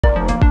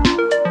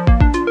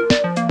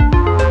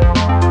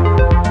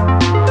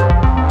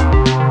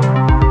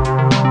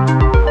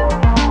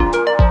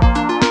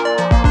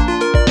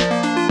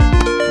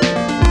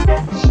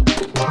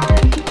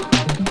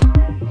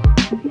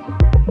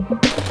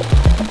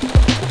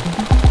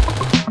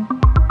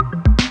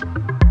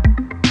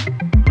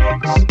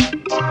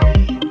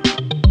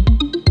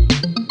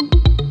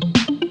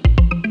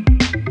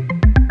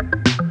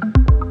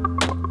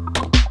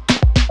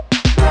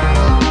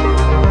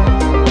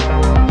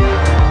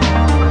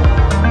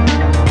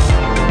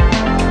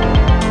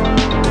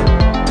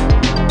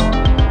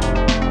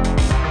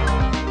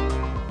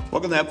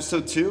welcome to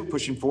episode 2,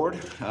 Pushing Forward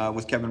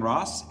with Kevin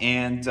Ross,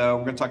 and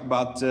we're going to talk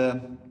about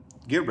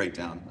gear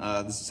breakdown.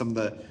 This is some of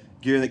the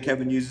gear that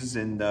Kevin uses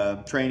in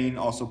training,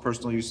 also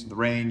personal use in the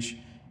range,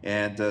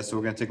 and so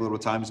we're going to take a little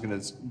time. He's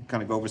going to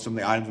kind of go over some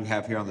of the items we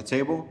have here on the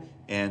table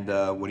and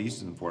what he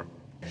uses them for.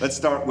 Let's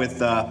start with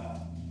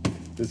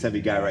this heavy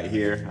guy right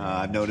here.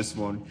 I've noticed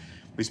when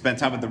we spend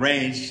time at the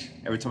range,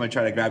 every time I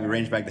try to grab your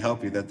range bag to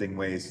help you, that thing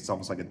weighs, it's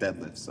almost like a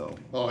deadlift, so.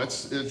 Oh, I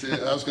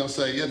was gonna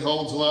say, it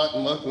holds a lot,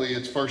 and luckily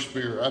it's First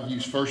Spear. I've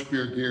used First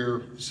Spear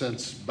gear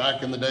since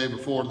back in the day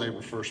before they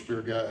were First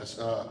Spear guys.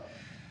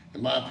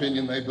 In my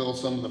opinion, they build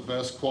some of the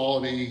best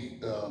quality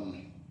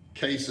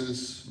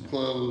cases,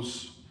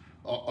 clothes,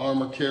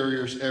 armor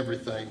carriers,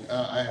 everything.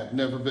 I have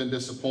never been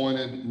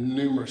disappointed.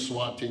 Numerous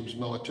SWAT teams,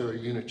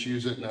 military units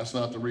use it, and that's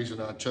not the reason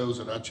I chose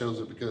it. I chose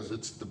it because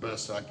it's the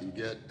best I can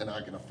get and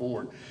I can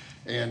afford.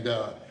 And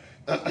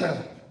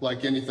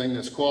like anything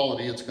that's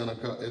quality, it's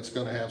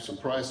gonna have some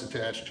price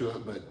attached to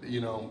it. But you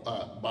know,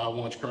 buy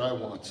once, cry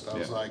once. I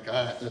was like,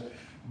 a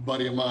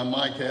buddy of mine,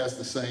 Mike, has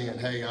the saying,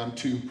 "Hey, I'm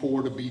too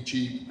poor to be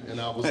cheap,"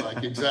 and I was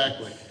like,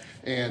 exactly.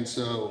 And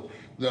so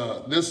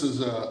this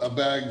is a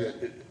bag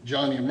that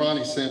Johnny and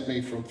Ronnie sent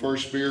me from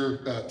First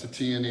Spear to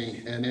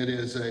T&E, and it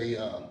is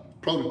a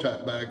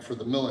prototype bag for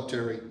the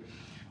military,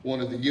 one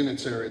of the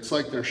units there. It's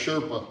like their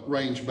Sherpa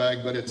range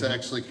bag, but it's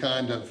actually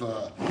kind of,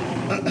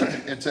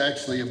 it's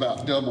actually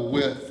about double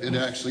width. It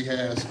actually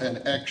has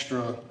an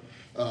extra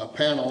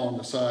panel on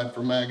the side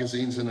for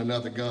magazines and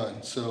another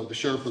gun. So the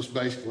Sherpa's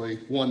basically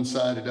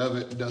one-sided of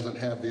it. It doesn't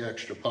have the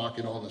extra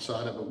pocket on the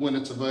side of it. When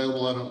it's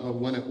available, I don't know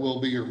when it will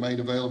be or made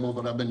available,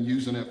 but I've been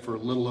using it for a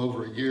little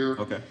over a year.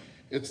 Okay.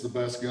 It's the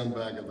best gun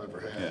bag I've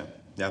ever had.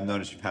 Yeah, I've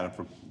noticed you've had it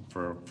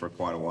for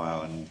quite a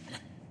while, and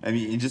I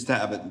mean, just to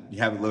have it, you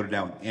have it loaded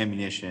down with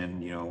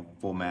ammunition, you know,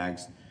 full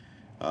mags,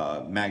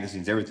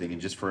 magazines, everything,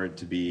 and just for it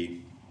to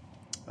be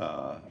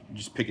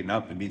just picking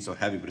up and being so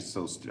heavy, but it's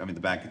so, I mean,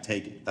 the bag can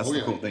take it. That's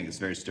the cool thing. It's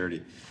very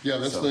sturdy. Yeah,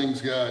 this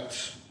thing's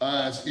got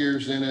eyes,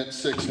 ears in it,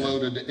 6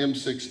 loaded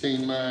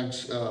M16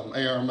 mags,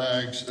 AR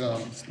mags.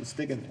 Let's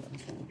stick in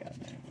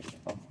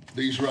there.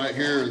 These right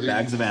here.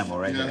 Bags of ammo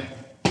right there.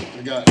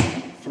 I got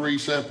 3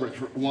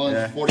 separate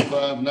ones,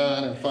 45,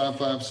 9, and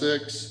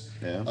 5.56.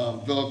 Yeah.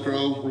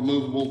 Velcro,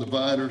 removable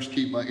dividers,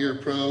 keep my ear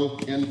pro,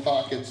 in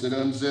pockets that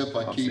unzip.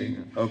 I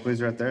keep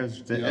Oakley's right there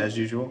as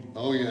usual.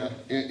 Oh yeah,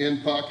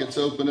 in pockets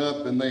open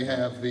up, and they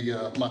have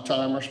the my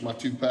timers, my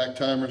 2-pack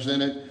timers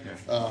in it.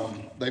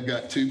 They've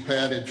got 2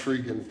 padded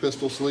freaking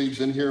pistol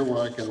sleeves in here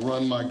where I can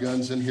run my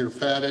guns in here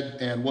padded.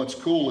 And what's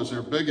cool is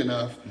they're big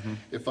enough.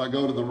 If I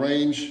go to the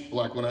range,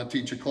 like when I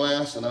teach a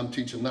class and I'm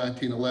teaching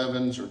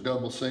 1911s or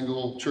double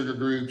single trigger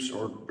groups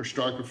or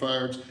striker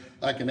fires,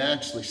 I can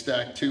actually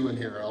stack 2 in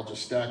here. I'll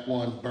just stack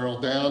 1 barrel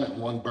down and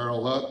 1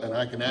 barrel up, and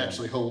I can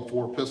actually hold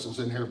 4 pistols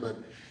in here. But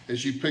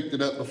as you picked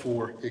it up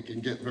before, it can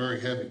get very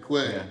heavy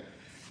quick.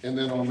 And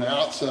then on the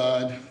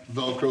outside,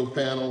 Velcro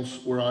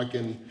panels where I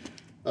can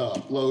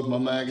load my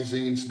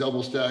magazines,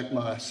 double stack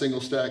my single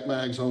stack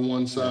mags on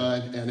one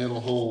side, and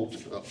it'll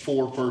hold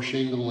 4 per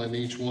shingle in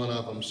each one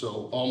of them.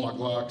 So all my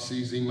Glock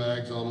CZ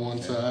mags on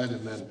one side,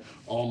 and then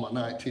all my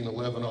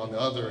 1911 on the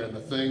other. And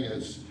the thing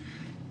is,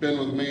 been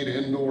with me to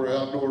indoor,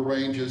 outdoor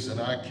ranges, and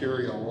I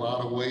carry a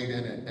lot of weight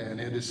in it, and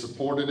it has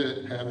supported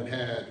it. Haven't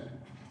had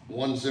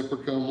one zipper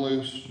come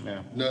loose,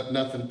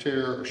 nothing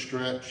tear or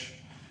stretch.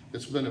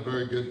 It's been a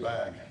very good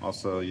bag.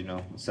 Also, you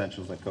know,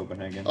 essentials like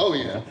Copenhagen. Oh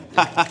yeah,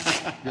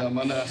 yeah,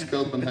 my nice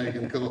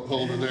Copenhagen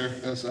holder there.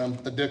 I'm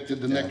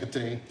addicted to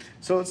nicotine.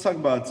 So let's talk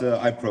about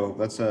iPro.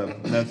 That's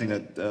another thing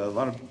that a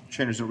lot of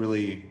trainers don't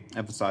really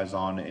emphasize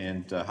on,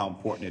 and how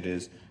important it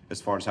is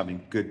as far as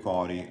having good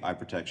quality eye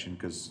protection,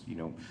 because you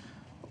know,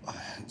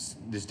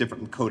 there's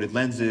different coated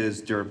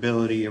lenses,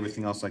 durability,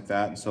 everything else like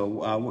that. And so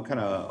what kind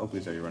of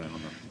Oakleys are you running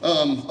on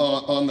them?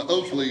 On the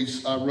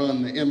Oakleys, I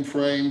run the M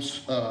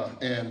frames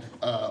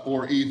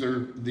or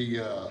either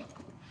the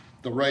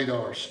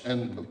radars.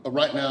 And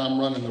right now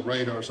I'm running the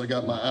radars. I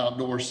got my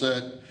outdoor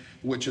set,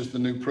 which is the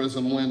new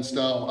Prism lens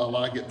style. I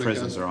like it because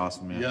Prisms are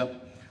awesome,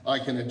 Yep. I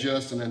can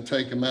adjust and then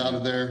take them out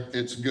of there.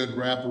 It's good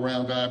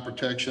wraparound eye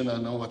protection. I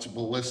know it's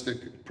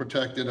ballistic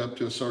protected up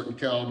to a certain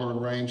caliber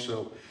and range,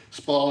 so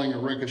spalling or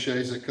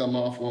ricochets that come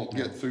off won't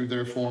get through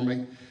there for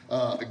me,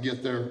 I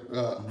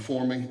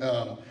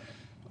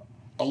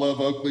love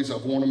Oakleys.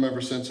 I've worn them ever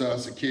since I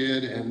was a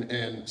kid,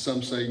 and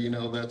some say, you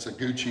know, that's a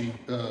Gucci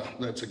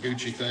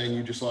thing.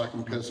 You just like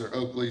them because they're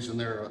Oakleys and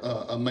they're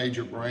a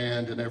major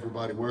brand and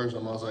everybody wears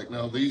them. I was like,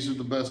 no, these are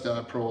the best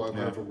eye pro I've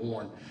ever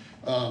worn.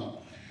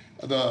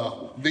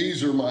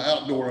 These are my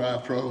outdoor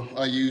eye pro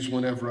I use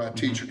whenever I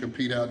teach or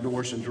compete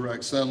outdoors in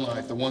direct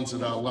sunlight. The ones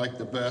that I like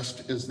the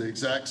best is the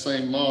exact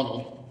same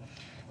model,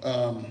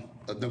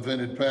 the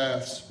vented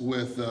paths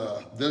with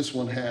this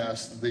one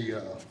has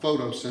the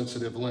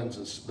photosensitive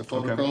lenses, the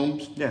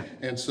photochromes.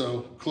 And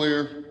so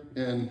clear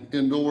and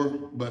indoor,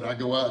 but I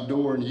go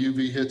outdoor and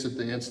UV hits it,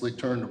 they instantly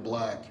turn to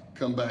black,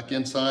 come back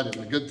inside. And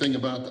the good thing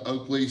about the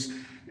Oakleys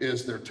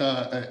is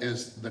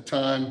the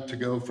time to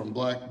go from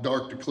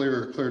dark to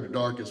clear or clear to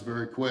dark is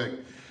very quick.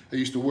 I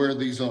used to wear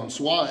these on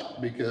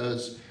SWAT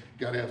because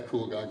you got to have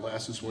cool guy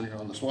glasses when you're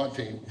on the SWAT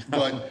team,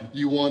 but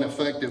you want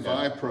effective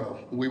eye pro.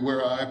 We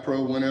wear eye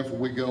pro whenever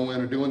we go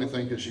in or do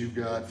anything because you've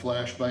got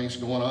flashbangs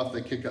going off.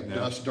 They kick up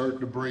dust, dirt,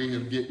 debris,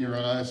 it'll get in your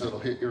eyes, it'll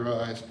hit your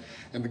eyes.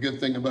 And the good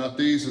thing about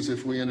these is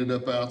if we ended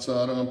up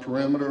outside on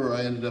perimeter or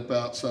I ended up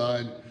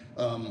outside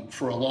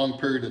for a long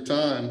period of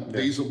time,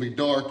 these will be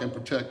dark and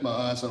protect my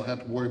eyes. I don't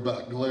have to worry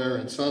about glare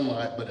and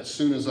sunlight, but as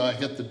soon as I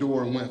hit the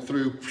door and went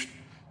through,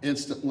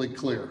 instantly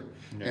clear.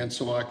 And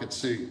so I could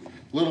see.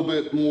 A little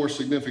bit more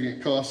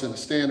significant cost than a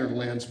standard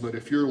lens, but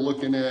if you're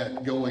looking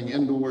at going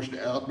indoors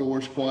to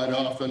outdoors quite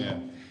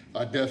often,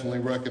 I definitely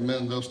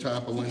recommend those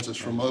type of lenses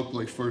from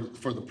Oakley for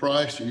the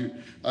price.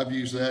 I've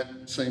used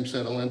that same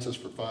set of lenses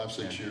for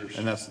 5-6 years.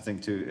 And that's the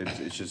thing too.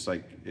 It's just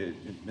like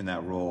in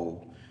that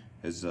role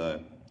is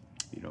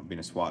you know, being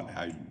a SWAT.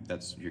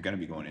 You're going to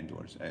be going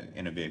indoors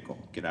in a vehicle.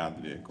 Get out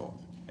of the vehicle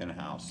in a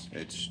house.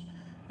 It's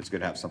good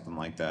to have something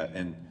like that.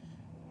 And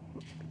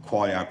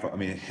quality eye pro. I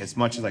mean, as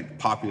much as like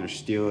popular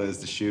steel is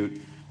to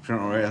shoot,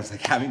 it's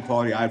like having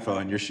quality eye pro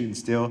and you're shooting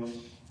steel.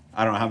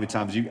 I don't know how many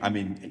times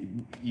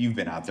you've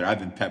been out there. I've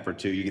been peppered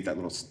too. You get that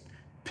little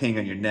ping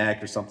on your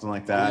neck or something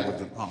like that. Oh,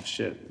 yeah. Oh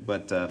shit!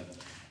 But yeah,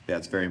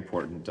 it's very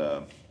important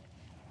on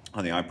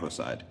the eye pro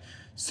side.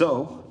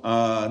 So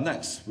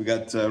next we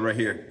got right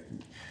here.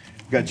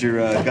 We got your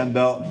gun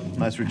belt,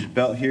 nice rigid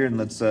belt here, and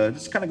let's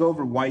just kind of go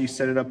over why you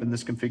set it up in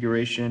this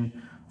configuration.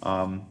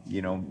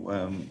 You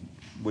know.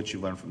 What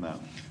you learned from that?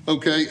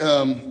 Okay,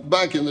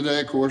 back in the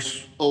day, of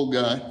course, old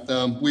guy,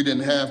 we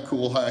didn't have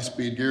cool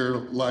high-speed gear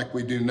like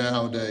we do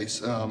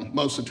nowadays.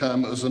 Most of the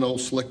time it was an old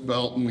slick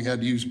belt and we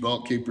had to use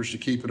belt keepers to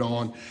keep it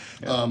on.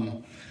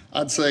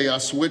 I'd say I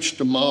switched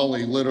to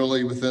Molly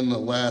literally within the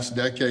last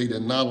decade,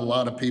 and not a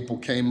lot of people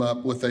came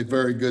up with a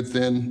very good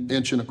thin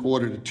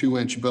 1.25 to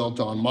 2-inch belt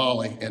on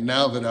Molly. And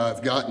now that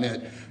I've gotten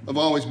it, I've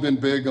always been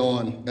big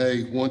on,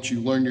 hey, once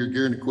you learn your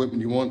gear and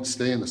equipment, you want it to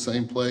stay in the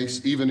same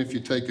place. Even if you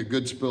take a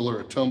good spill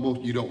or a tumble,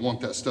 you don't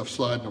want that stuff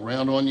sliding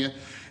around on you.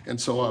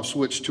 And so I've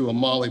switched to a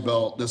Molly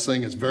belt. This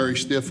thing is very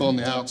stiff on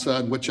the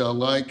outside, which I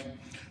like.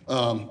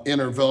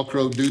 Inner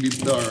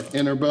Velcro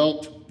inner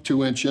belt,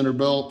 2-inch inner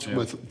belt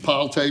with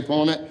pile tape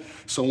on it.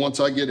 So once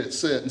I get it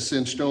set and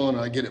cinched on,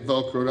 I get it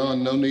Velcroed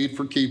on, no need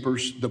for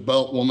keepers. The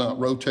belt will not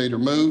rotate or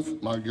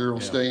move. My gear will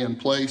stay in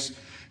place.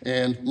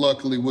 And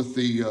luckily with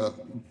the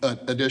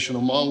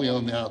additional Molly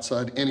on the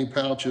outside, any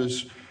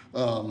pouches,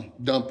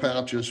 dump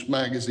pouches,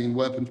 magazine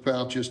weapons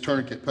pouches,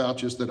 tourniquet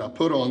pouches that I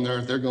put on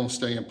there, they're gonna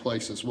stay in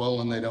place as well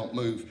and they don't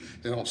move.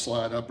 They don't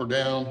slide up or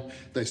down.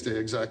 They stay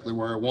exactly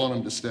where I want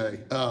them to stay.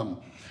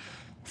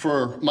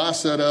 For my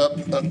setup,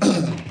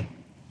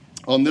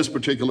 on this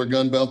particular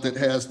gun belt that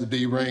has the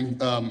D-ring,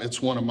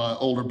 it's one of my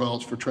older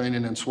belts for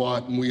training in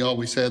SWAT, and we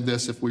always had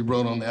this. If we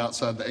rode on the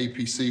outside of the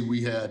APC,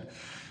 we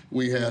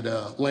had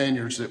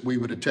lanyards that we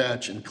would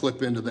attach and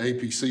clip into the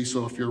APC.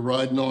 So if you're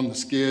riding on the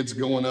skids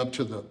going up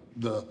to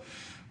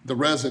the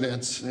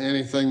residence,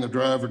 anything the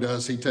driver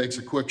does, he takes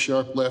a quick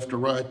sharp left or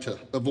right to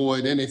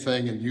avoid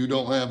anything, and you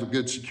don't have a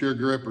good secure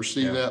grip or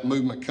see that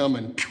movement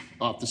coming,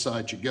 off the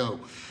side you go.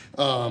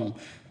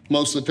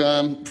 Most of the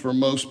time, for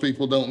most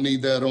people, don't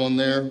need that on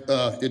there.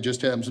 It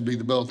just happens to be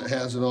the belt that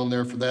has it on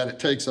there for that. It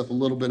takes up a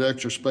little bit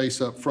extra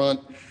space up front.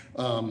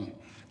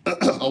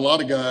 A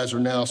lot of guys are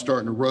now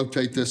starting to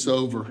rotate this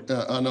over.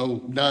 I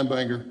know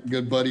Ninebanger,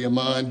 good buddy of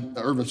mine,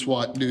 urban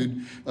SWAT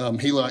dude,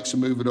 he likes to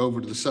move it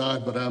over to the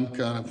side, but I'm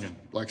kind of,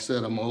 like I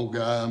said, I'm an old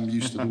guy. I'm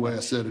used to the way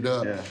I set it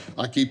up.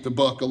 I keep the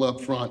buckle up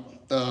front.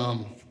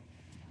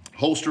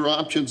 Holster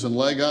options and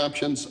leg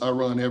options, I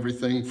run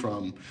everything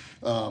from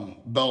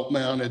belt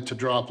mounted to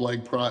drop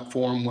leg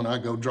platform. When I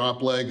go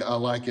drop leg, I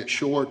like it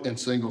short and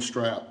single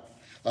strap.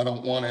 I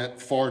don't want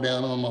it far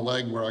down on my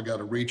leg where I got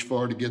to reach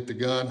far to get the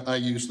gun. I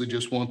usually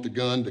just want the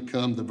gun to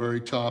come the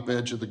very top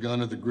edge of the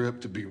gun of the grip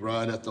to be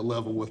right at the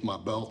level with my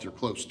belt or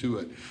close to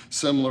it.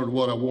 Similar to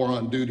what I wore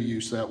on duty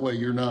use. That way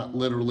you're not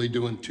literally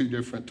doing two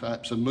different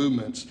types of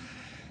movements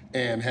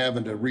and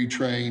having to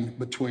retrain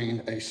between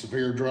a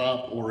severe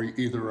drop or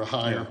either a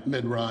higher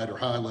mid-ride or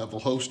high-level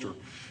holster.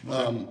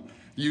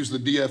 Use the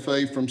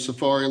DFA from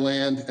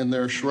Safariland and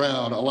their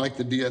shroud. I like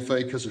the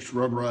DFA because it's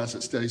rubberized,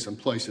 it stays in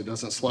place. It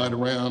doesn't slide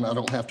around. I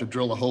don't have to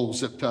drill a hole,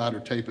 zip tie it, or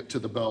tape it to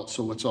the belt,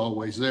 so it's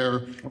always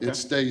there. It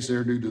stays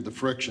there due to the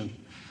friction.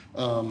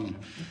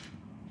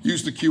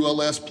 Use the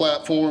QLS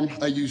platform.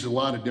 I use a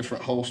lot of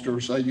different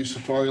holsters. I use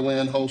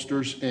Safariland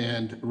holsters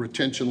and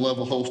retention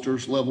level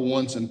holsters, level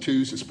 1s and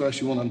 2s,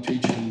 especially when I'm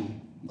teaching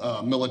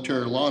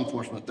military law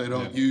enforcement. They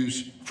don't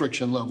use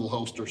friction level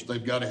holsters.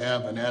 They've got to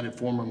have an added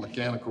form of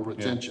mechanical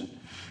retention.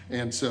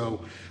 And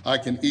so I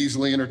can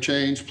easily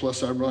interchange,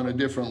 plus I run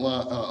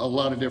a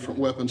lot of different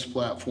weapons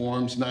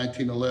platforms,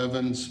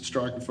 1911s,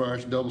 striker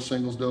fires, double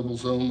singles,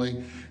 doubles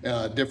only,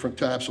 different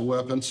types of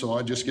weapons. So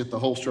I just get the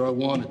holster I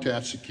want,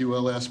 attach the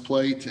QLS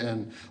plate,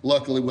 and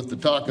luckily with the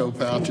taco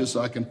pouches,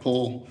 I can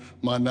pull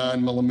my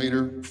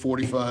 9mm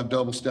 45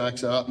 double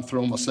stacks out and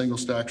throw my single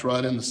stacks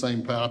right in the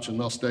same pouch and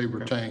they'll stay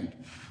retained.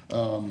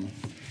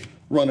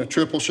 Run a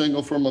triple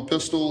shingle for my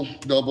pistol,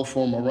 double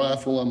for my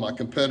rifle. On my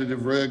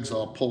competitive rigs,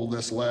 I'll pull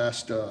this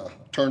last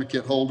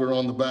tourniquet holder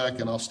on the back,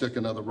 and I'll stick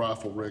another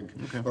rifle rig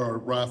or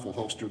rifle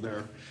holster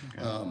there.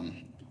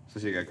 Okay. So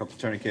you got a couple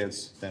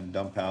tourniquets, then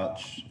dump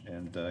pouch,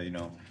 and you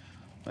know,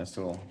 nice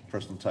little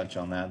personal touch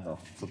on that. They'll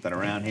flip that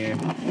around here.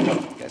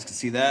 You guys can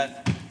see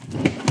that.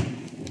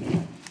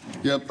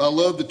 Yep, I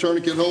love the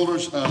tourniquet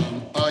holders.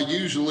 I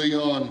usually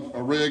on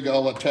a rig,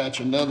 I'll attach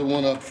another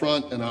one up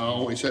front, and I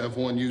always have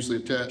one usually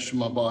attached to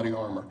my body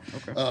armor.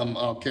 Okay.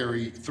 I'll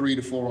carry 3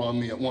 to 4 on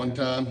me at one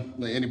time.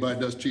 Anybody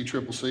that does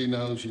TCCC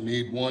knows you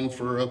need 1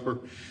 for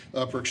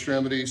upper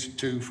extremities,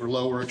 2 for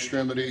lower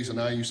extremities, and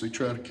I usually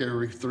try to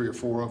carry 3 or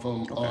 4 of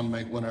them on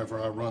me whenever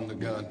I run the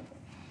gun.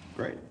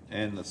 Great,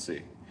 and let's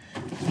see.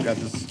 We've got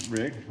this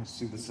rig, let's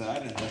see the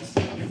side, and let's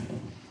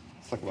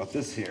talk about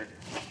this here.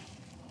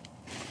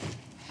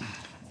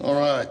 All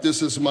right,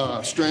 this is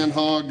my Strand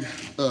Hog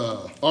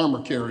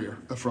armor carrier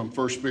from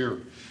First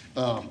Spear.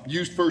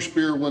 Used First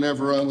Spear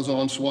whenever I was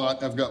on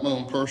SWAT. I've got my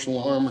own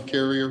personal armor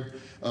carrier.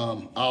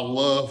 I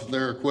love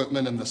their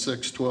equipment and the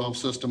 612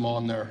 system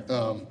on there.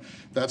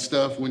 That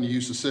stuff, when you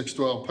use the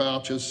 612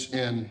 pouches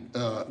and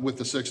with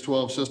the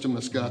 612 system,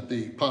 it's got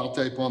the pile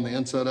tape on the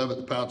inside of it.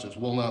 The pouches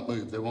will not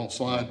move. They won't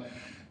slide.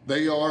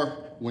 They are,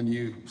 when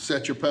you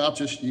set your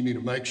pouches, you need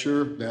to make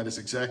sure that is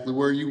exactly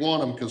where you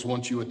want them, because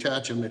once you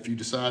attach them, if you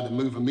decide to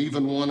move them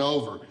even one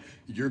over,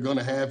 you're going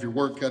to have your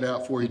work cut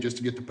out for you just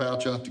to get the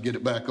pouch out to get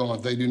it back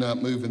on. They do not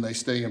move and they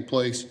stay in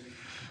place.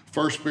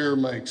 First Spear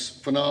makes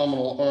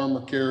phenomenal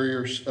armor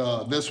carriers.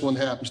 This one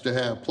happens to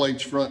have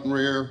plates front and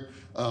rear,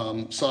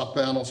 soft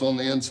panels on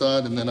the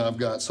inside, and then I've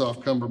got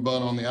soft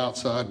cummerbund on the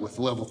outside with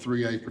level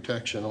 3A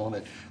protection on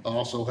it. I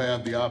also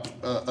have the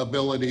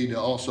ability to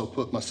also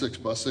put my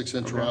 6x6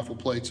 inch rifle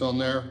plates on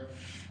there.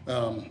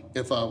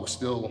 If I was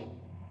still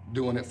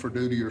doing it for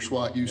duty or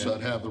SWAT use,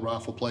 I'd have the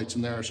rifle plates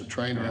in there. As a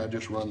trainer, I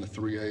just run the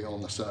 3A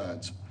on the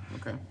sides.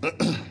 Okay.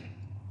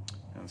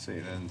 Let's see,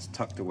 then it's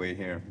tucked away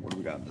here. What do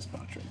we got in this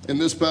pouch right there? In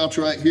this pouch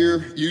right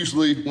here,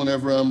 usually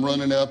whenever I'm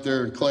running out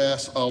there in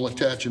class, I'll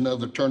attach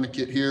another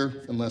tourniquet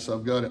here, unless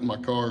I've got it in my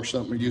car or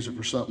something, or use it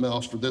for something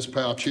else. For this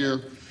pouch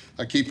here,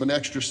 I keep an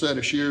extra set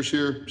of shears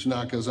here. It's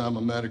not because I'm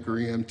a medic or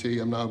EMT.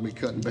 I'm not gonna be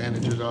cutting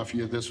bandages off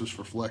you. This was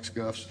for flex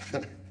cuffs.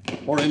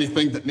 Or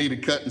anything that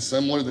needed cutting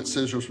similar that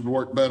scissors would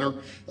work better.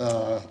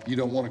 You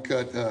don't want to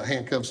cut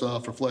handcuffs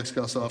off or flex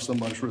cuffs off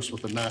somebody's wrist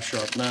with a nice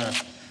sharp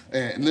knife.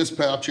 And in this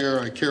pouch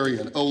here, I carry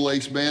an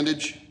O-lace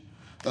bandage,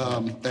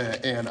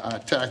 and I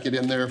tack it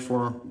in there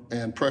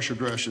and pressure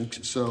dressing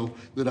so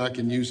that I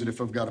can use it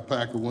if I've got a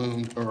pack a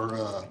wound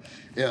or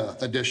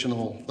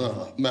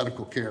additional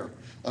medical care.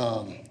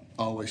 I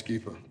always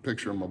keep a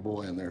picture of my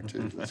boy in there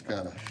too. That's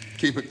kind of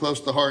keep it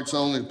close to heart's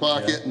only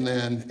pocket. And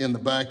then in the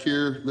back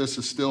here, this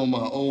is still my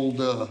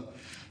old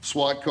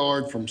SWAT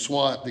card from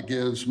SWAT that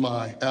gives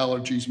my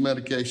allergies,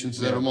 medications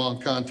that I'm on,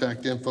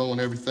 contact info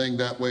and everything.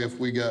 That way, if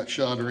we got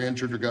shot or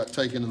injured or got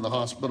taken to the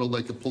hospital,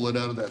 they could pull it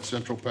out of that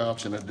central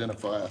pouch and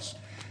identify us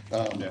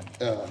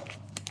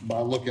by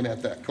looking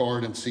at that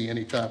card and see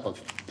any type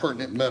of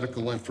pertinent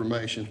medical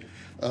information.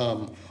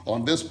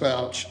 On this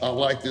pouch, I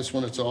like this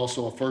one. It's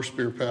also a First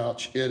Spear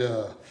pouch. It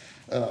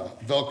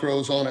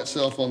Velcros on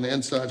itself on the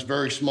inside. It's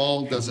very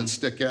small, doesn't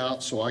stick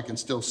out, so I can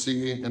still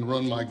see and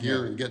run my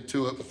gear and get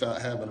to it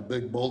without having a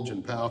big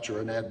bulging pouch or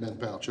an admin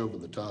pouch over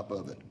the top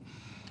of it.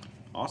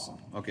 Awesome.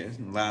 Okay,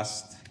 and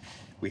last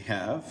we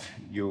have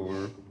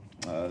your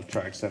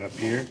track setup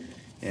here.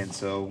 And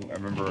so I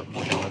remember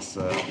working on this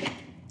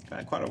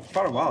quite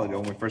a while ago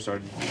when we first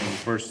started,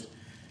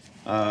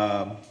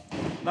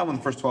 not when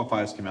the first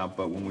 12.5s came out,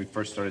 but when we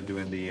first started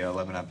doing the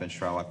 11.5 inch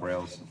tri-lock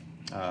rails.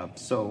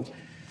 So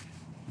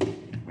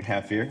we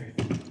have here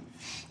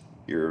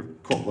your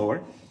colt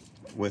lower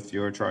with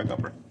your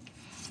tri-upper.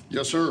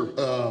 Yes, sir.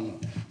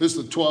 This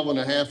is the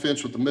 12.5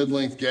 inch with the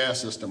mid-length gas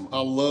system. I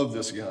love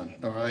this gun,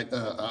 all right?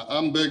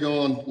 I'm big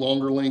on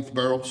longer length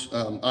barrels.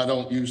 I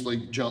don't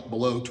usually jump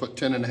below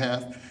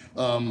 10.5.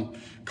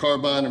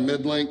 Carbine or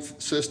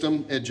mid-length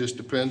system, it just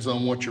depends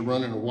on what you're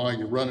running or why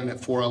you're running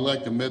it for. I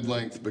like the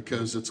mid-length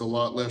because it's a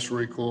lot less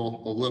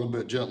recoil, a little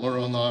bit gentler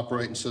on the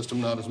operating system,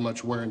 not as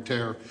much wear and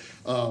tear.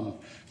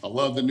 I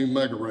love the new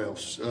Mega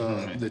Rails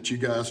that you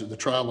guys are, the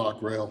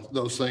Tri-Lock rail.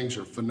 Those things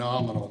are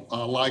phenomenal.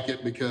 I like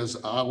it because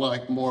I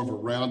like more of a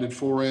rounded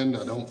forend.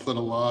 I don't put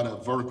a lot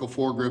of vertical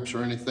foregrips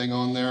or anything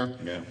on there.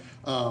 Yeah.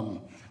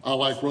 I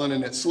like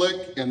running it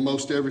slick, and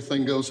most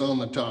everything goes on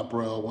the top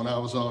rail. When I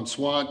was on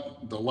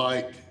SWAT, the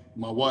light,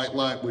 my white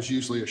light was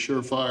usually a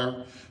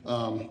Surefire.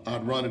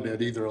 I'd run it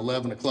at either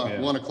 11 o'clock,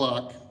 1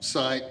 o'clock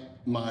sight,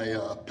 my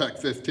PEC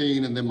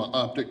 15, and then my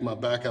optic, my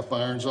backup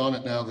irons on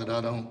it now that I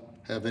don't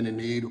have any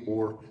need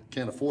or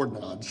can't afford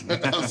nods.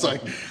 I was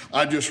like,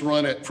 I just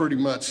run it pretty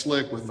much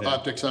slick with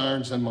optics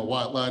irons and my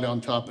white light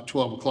on top at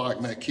 12 o'clock,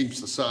 and that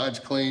keeps the sides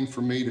clean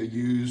for me to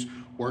use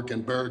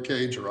working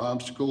barricades or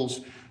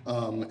obstacles.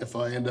 If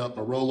I end up in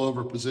a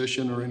rollover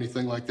position or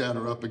anything like that,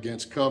 or up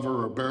against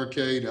cover or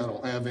barricade, I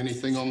don't have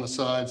anything on the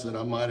sides that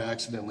I might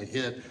accidentally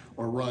hit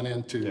or run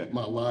into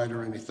my light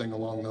or anything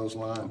along those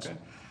lines.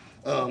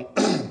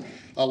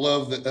 I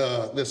love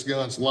that this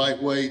gun's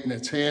lightweight and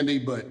it's handy,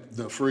 but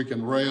the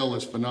freaking rail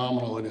is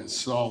phenomenal. It is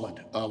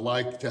solid. I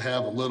like to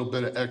have a little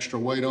bit of extra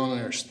weight on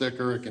it. It's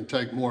thicker. It can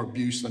take more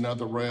abuse than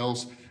other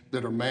rails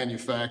that are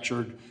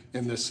manufactured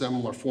in this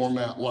similar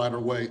format, lighter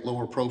weight,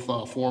 lower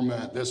profile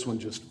format. This one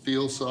just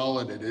feels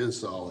solid. It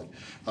is solid.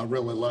 I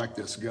really like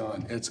this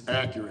gun. It's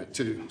accurate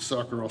too.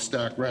 Sucker will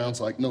stack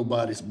rounds like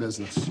nobody's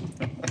business.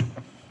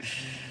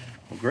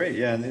 Well, great.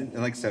 Yeah, and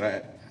like I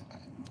said,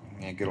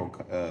 good old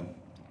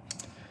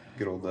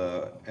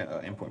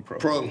Endpoint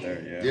Pro. Right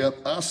there, yeah.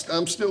 Yep.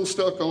 I'm still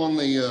stuck on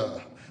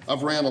the.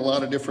 I've ran a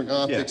lot of different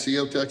optics,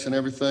 EOTechs and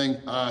everything.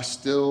 And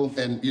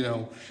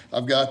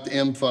I've got the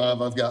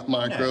M5, I've got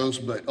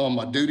micros, but on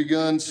my duty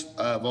guns,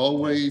 I've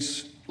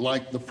always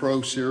liked the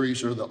Pro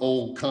series or the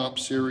old comp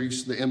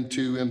series, the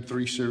M2,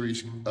 M3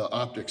 series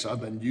optics.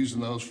 I've been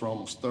using those for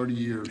almost 30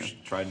 years.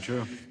 Yeah, tried and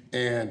true.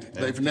 And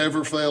they've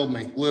never failed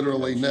me,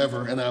 literally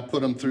never. And I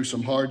put them through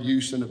some hard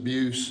use and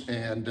abuse,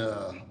 and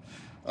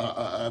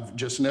I've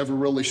just never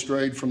really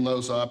strayed from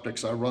those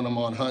optics. I run them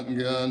on hunting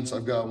guns.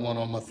 I've got one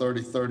on my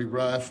 30-30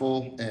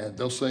 rifle, and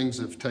those things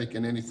have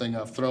taken anything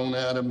I've thrown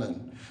at them,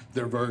 and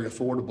they're very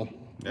affordable.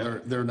 Yeah.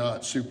 They're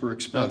not super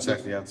expensive. No,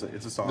 exactly. Yeah,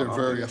 it's a solid They're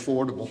very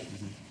affordable.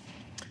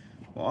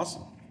 Well,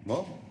 awesome.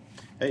 Well,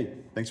 hey,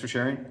 thanks for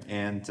sharing.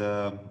 And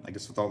I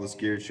guess with all this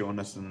gear showing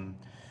us, and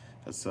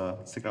let's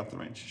take it off the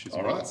range.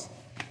 All right,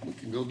 we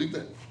can go do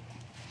that.